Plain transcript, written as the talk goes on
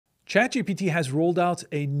ChatGPT has rolled out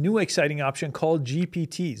a new exciting option called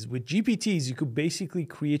GPTs. With GPTs, you could basically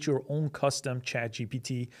create your own custom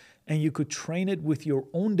ChatGPT and you could train it with your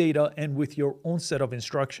own data and with your own set of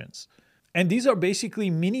instructions. And these are basically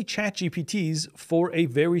mini ChatGPTs for a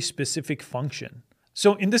very specific function.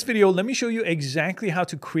 So in this video, let me show you exactly how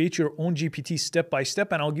to create your own GPT step by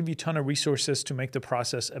step, and I'll give you a ton of resources to make the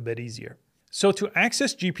process a bit easier. So to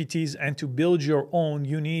access GPTs and to build your own,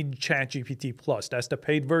 you need ChatGPT Plus. That's the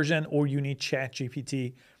paid version, or you need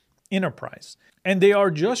ChatGPT Enterprise. And they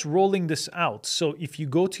are just rolling this out. So if you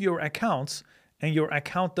go to your accounts and your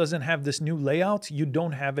account doesn't have this new layout, you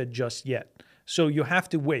don't have it just yet. So you have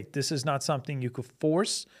to wait. This is not something you could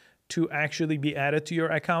force to actually be added to your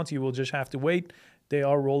account. You will just have to wait. They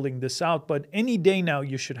are rolling this out, but any day now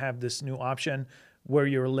you should have this new option where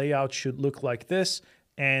your layout should look like this.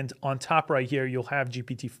 And on top right here, you'll have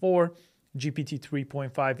GPT-4, GPT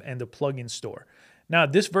 3.5, and the plugin store. Now,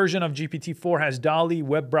 this version of GPT-4 has DALL-E,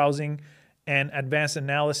 web browsing, and advanced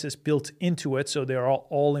analysis built into it. So they're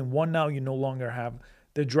all in one now. You no longer have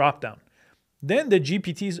the dropdown. Then the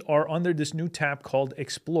GPTs are under this new tab called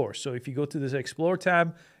Explore. So if you go to this Explore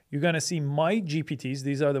tab, you're going to see my GPTs.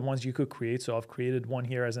 These are the ones you could create. So I've created one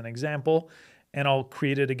here as an example, and I'll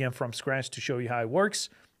create it again from scratch to show you how it works.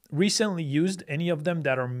 Recently used any of them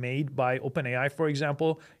that are made by OpenAI, for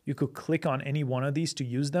example, you could click on any one of these to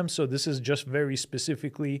use them. So this is just very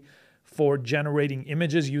specifically for generating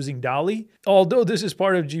images using DALL-E. Although this is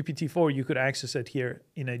part of GPT-4, you could access it here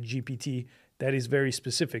in a GPT that is very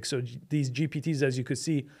specific. So these GPTs, as you could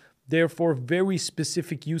see, they're for very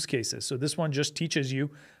specific use cases. So this one just teaches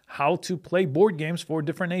you how to play board games for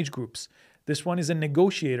different age groups. This one is a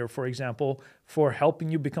negotiator, for example, for helping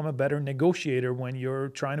you become a better negotiator when you're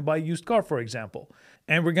trying to buy a used car, for example.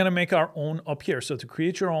 And we're going to make our own up here. So to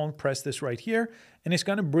create your own, press this right here, and it's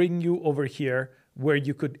going to bring you over here where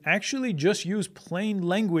you could actually just use plain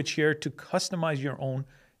language here to customize your own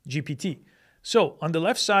GPT. So on the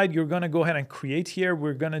left side, you're going to go ahead and create here.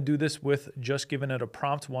 We're going to do this with just giving it a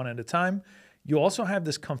prompt one at a time. You also have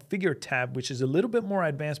this configure tab, which is a little bit more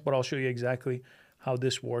advanced, but I'll show you exactly how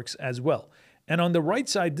this works as well. And on the right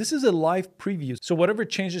side, this is a live preview. So whatever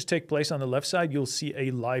changes take place on the left side, you'll see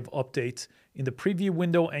a live update in the preview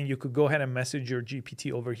window, and you could go ahead and message your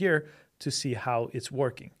GPT over here to see how it's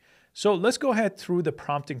working. So let's go ahead through the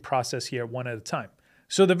prompting process here one at a time.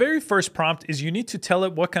 So the very first prompt is you need to tell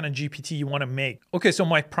it what kind of GPT you want to make. Okay, so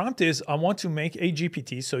my prompt is I want to make a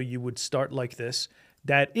GPT, so you would start like this,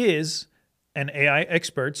 that is an AI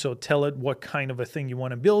expert. So tell it what kind of a thing you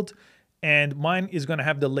want to build. And mine is going to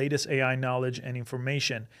have the latest AI knowledge and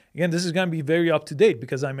information. Again, this is going to be very up to date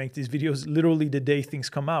because I make these videos literally the day things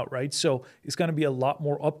come out, right? So it's going to be a lot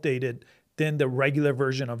more updated than the regular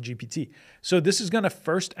version of GPT. So this is going to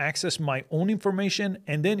first access my own information,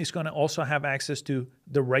 and then it's going to also have access to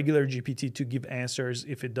the regular GPT to give answers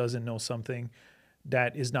if it doesn't know something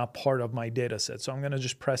that is not part of my data set. So I'm going to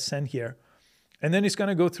just press send here. And then it's going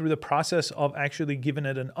to go through the process of actually giving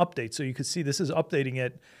it an update. So you can see this is updating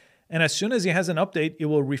it. And as soon as it has an update, it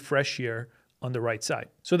will refresh here on the right side.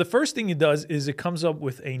 So the first thing it does is it comes up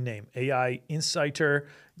with a name, AI Insider.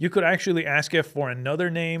 You could actually ask it for another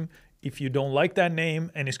name if you don't like that name,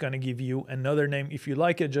 and it's going to give you another name. If you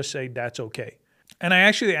like it, just say that's okay. And I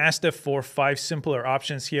actually asked it for 5 simpler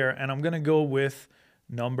options here, and I'm going to go with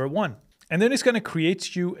number 1. And then it's going to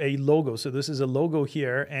create you a logo. So this is a logo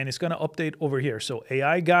here, and it's going to update over here. So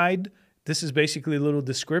AI guide. This is basically a little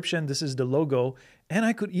description. This is the logo. And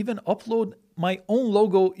I could even upload my own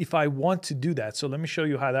logo if I want to do that. So let me show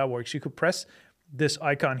you how that works. You could press this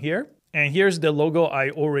icon here. And here's the logo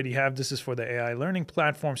I already have. This is for the AI learning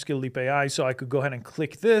platform, Skill Leap AI. So I could go ahead and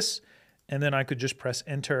click this, and then I could just press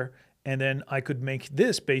enter. And then I could make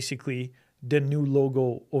this basically the new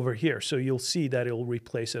logo over here. So you'll see that it'll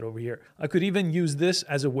replace it over here. I could even use this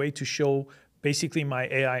as a way to show basically my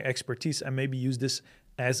AI expertise and maybe use this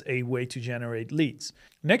as a way to generate leads.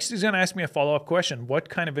 Next, it's going to ask me a follow-up question. What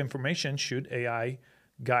kind of information should AI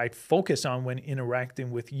guide focus on when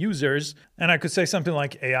interacting with users? And I could say something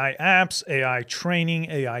like AI apps, AI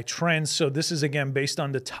training, AI trends. So this is again based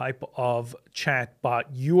on the type of chat bot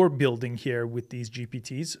you're building here with these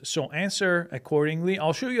GPTs. So answer accordingly.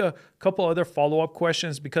 I'll show you a couple other follow-up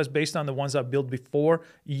questions because based on the ones I've built before,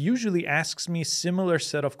 it usually asks me similar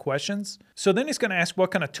set of questions. So then it's going to ask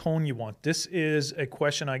what kind of tone you want. This is a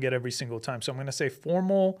question I get every single time. So I'm going to say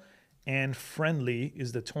formal and friendly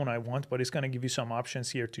is the tone I want, but it's going to give you some options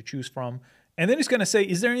here to choose from. And then it's going to say,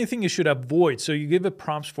 is there anything you should avoid? So you give it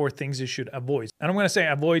prompts for things you should avoid. And I'm going to say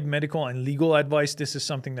avoid medical and legal advice. This is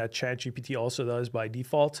something that ChatGPT also does by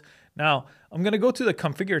default. Now, I'm going to go to the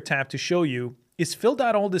configure tab to show you it's filled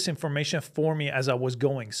out all this information for me as I was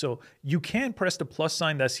going. So you can press the plus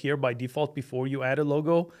sign that's here by default before you add a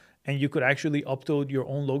logo, and you could actually upload your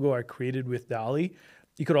own logo I created with DALL-E.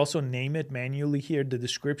 You could also name it manually here, the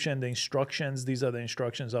description, the instructions. These are the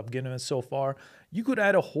instructions I've given it so far. You could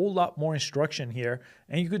add a whole lot more instruction here,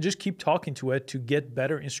 and you could just keep talking to it to get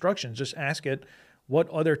better instructions. Just ask it, what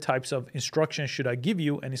other types of instructions should I give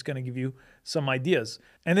you? And it's going to give you some ideas.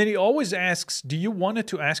 And then he always asks, do you want it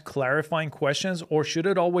to ask clarifying questions, or should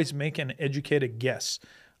it always make an educated guess?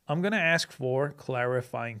 I'm going to ask for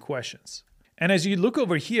clarifying questions. And as you look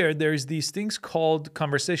over here, there's these things called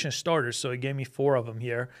conversation starters. So it gave me 4 of them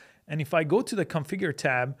here. And if I go to the configure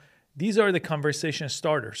tab, these are the conversation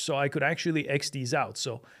starters. So I could actually X these out.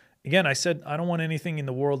 So again, I said I don't want anything in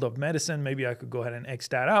the world of medicine. Maybe I could go ahead and X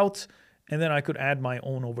that out. And then I could add my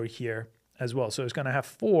own over here as well. So it's going to have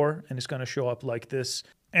 4, and it's going to show up like this.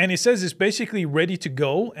 And it says it's basically ready to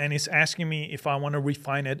go, and it's asking me if I want to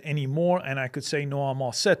refine it anymore, and I could say no, I'm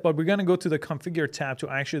all set. But we're going to go to the configure tab to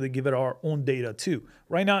actually give it our own data too.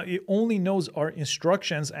 Right now, it only knows our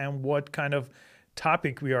instructions and what kind of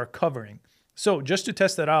topic we are covering. So just to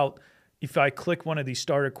test that out, if I click one of these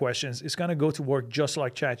starter questions, it's going to go to work just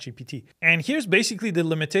like ChatGPT. And here's basically the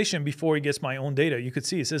limitation before it gets my own data. You could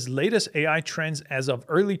see it says latest AI trends as of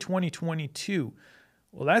early 2022.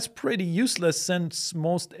 Well, that's pretty useless since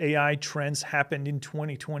most AI trends happened in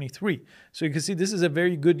 2023. So you can see this is a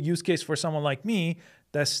very good use case for someone like me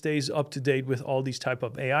that stays up to date with all these type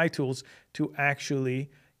of AI tools to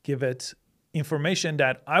actually give it information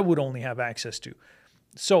that I would only have access to.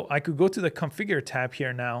 So I could go to the configure tab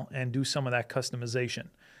here now and do some of that customization.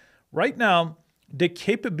 Right now, the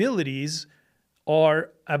capabilities are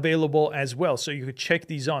available as well. So you could check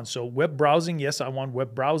these on. So web browsing, yes, I want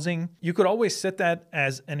web browsing. You could always set that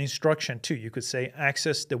as an instruction too. You could say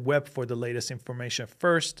access the web for the latest information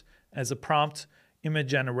first as a prompt. Image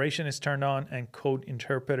generation is turned on, and code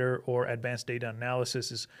interpreter or advanced data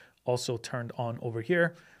analysis is also turned on over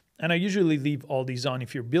here. And I usually leave all these on.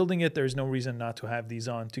 If you're building it, there's no reason not to have these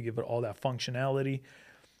on to give it all that functionality.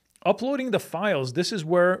 Uploading the files, this is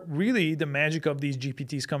where really the magic of these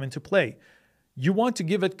GPTs come into play. You want to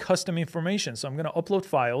give it custom information. So I'm going to upload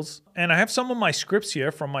files, and I have some of my scripts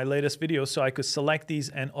here from my latest video, so I could select these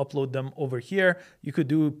and upload them over here. You could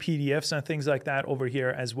do PDFs and things like that over here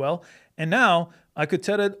as well. And now I could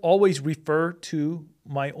tell it always refer to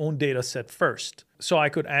my own data set first. So I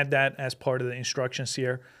could add that as part of the instructions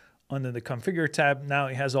here under the configure tab. Now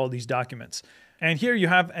it has all these documents. And here you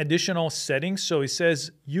have additional settings. So it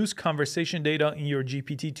says use conversation data in your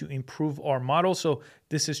GPT to improve our model. So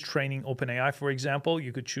this is training OpenAI, for example.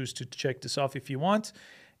 You could choose to check this off if you want.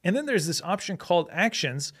 And then there's this option called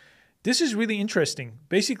actions. This is really interesting.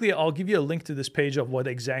 Basically, I'll give you a link to this page of what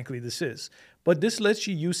exactly this is. But this lets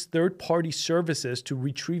you use third-party services to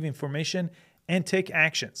retrieve information and take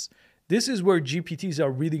actions. This is where GPTs are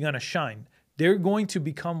really going to shine. They're going to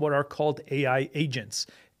become what are called AI agents.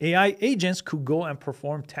 AI agents could go and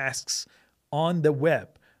perform tasks on the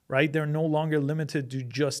web, right? They're no longer limited to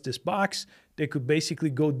just this box. They could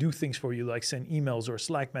basically go do things for you, like send emails or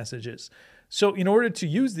Slack messages. So in order to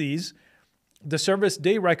use these, the service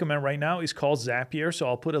they recommend right now is called Zapier. So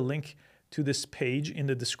I'll put a link to this page in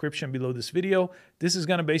the description below this video. This is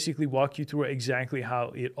going to basically walk you through exactly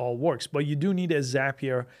how it all works. But you do need a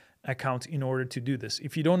Zapier account in order to do this.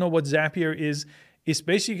 If you don't know what Zapier is, it's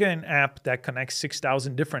basically an app that connects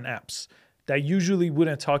 6,000 different apps that usually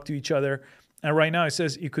wouldn't talk to each other. And right now it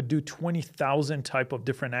says it could do 20,000 type of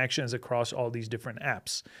different actions across all these different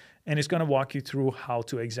apps. And it's going to walk you through how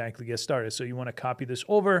to exactly get started. So you want to copy this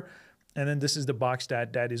over, and then this is the box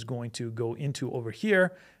that is going to go into over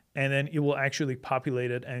here. And then it will actually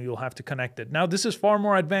populate it, and you'll have to connect it. Now, this is far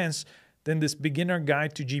more advanced than this beginner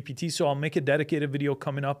guide to GPT. So I'll make a dedicated video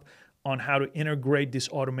coming up on how to integrate this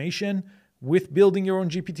automation with building your own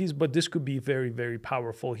GPTs, but this could be very, very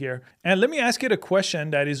powerful here. And let me ask it a question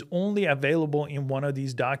that is only available in one of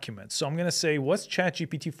these documents. So I'm going to say, what's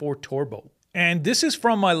ChatGPT 4 Turbo? And this is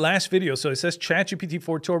from my last video. So it says ChatGPT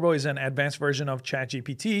 4 Turbo is an advanced version of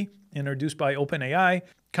ChatGPT introduced by OpenAI.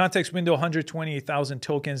 Context window 128,000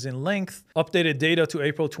 tokens in length. Updated data to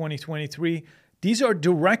April 2023. These are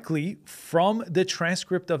directly from the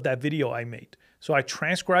transcript of that video I made. So I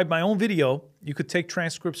transcribed my own video. You could take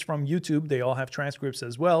transcripts from YouTube. They all have transcripts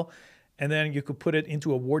as well. And then you could put it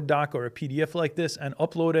into a Word doc or a PDF like this and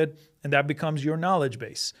upload it, and that becomes your knowledge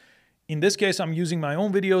base. In this case, I'm using my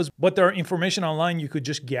own videos, but there are information online. You could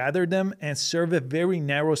just gather them and serve a very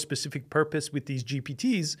narrow specific purpose with these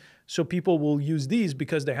GPTs. So people will use these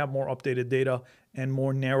because they have more updated data and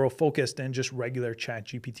more narrow focus than just regular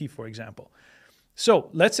ChatGPT, for example. So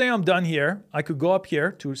let's say I'm done here. I could go up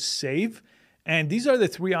here to save. And these are the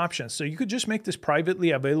three options. So you could just make this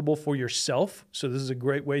privately available for yourself. So this is a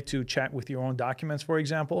great way to chat with your own documents, for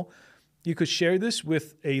example. You could share this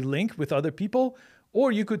with a link with other people,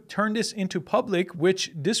 or you could turn this into public,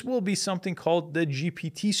 which this will be something called the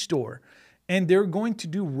GPT store. And they're going to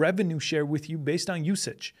do revenue share with you based on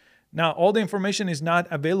usage. Now, all the information is not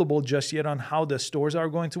available just yet on how the stores are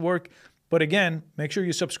going to work. But again, make sure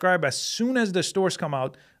you subscribe. As soon as the stores come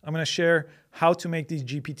out, I'm going to share how to make these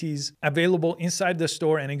GPTs available inside the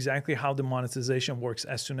store and exactly how the monetization works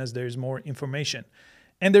as soon as there's more information.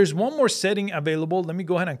 And there's one more setting available. Let me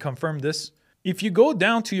go ahead and confirm this. If you go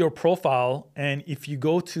down to your profile and if you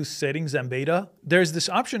go to settings and beta, there's this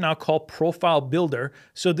option now called Profile Builder.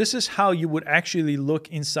 So this is how you would actually look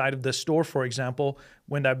inside of the store, for example,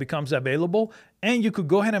 when that becomes available. And you could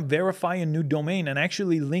go ahead and verify a new domain and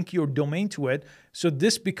actually link your domain to it. So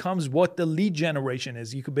this becomes what the lead generation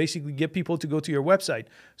is. You could basically get people to go to your website.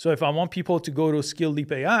 So if I want people to go to Skill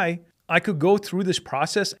Leap AI, I could go through this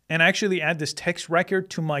process and actually add this text record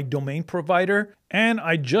to my domain provider. And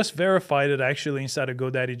I just verified it actually inside of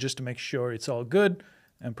GoDaddy just to make sure it's all good,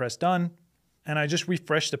 and press done. And I just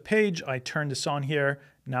refreshed the page. I turned this on here.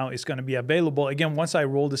 Now it's going to be available again once I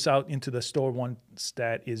roll this out into the store once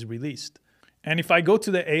that is released. And if I go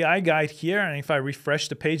to the AI guide here and if I refresh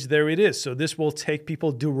the page, there it is. So this will take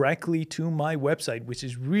people directly to my website, which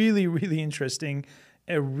is really, really interesting.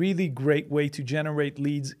 A really great way to generate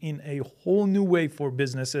leads in a whole new way for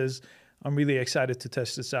businesses. I'm really excited to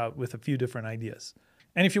test this out with a few different ideas.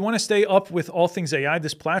 And if you want to stay up with all things AI,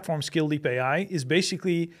 this platform, Skill Leap AI, is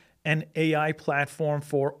basically an AI platform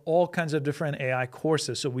for all kinds of different AI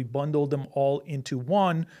courses. So we bundled them all into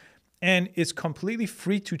one. And it's completely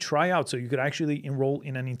free to try out. So you could actually enroll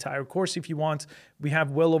in an entire course if you want. We have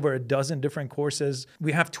well over a dozen different courses.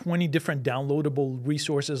 We have 20 different downloadable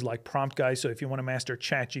resources like prompt guides. So if you want to master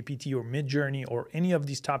ChatGPT or Midjourney or any of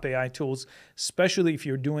these top AI tools, especially if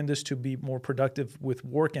you're doing this to be more productive with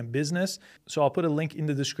work and business. So I'll put a link in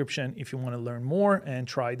the description if you want to learn more and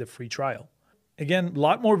try the free trial. Again, a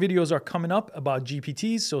lot more videos are coming up about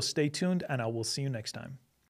GPTs. So stay tuned and I will see you next time.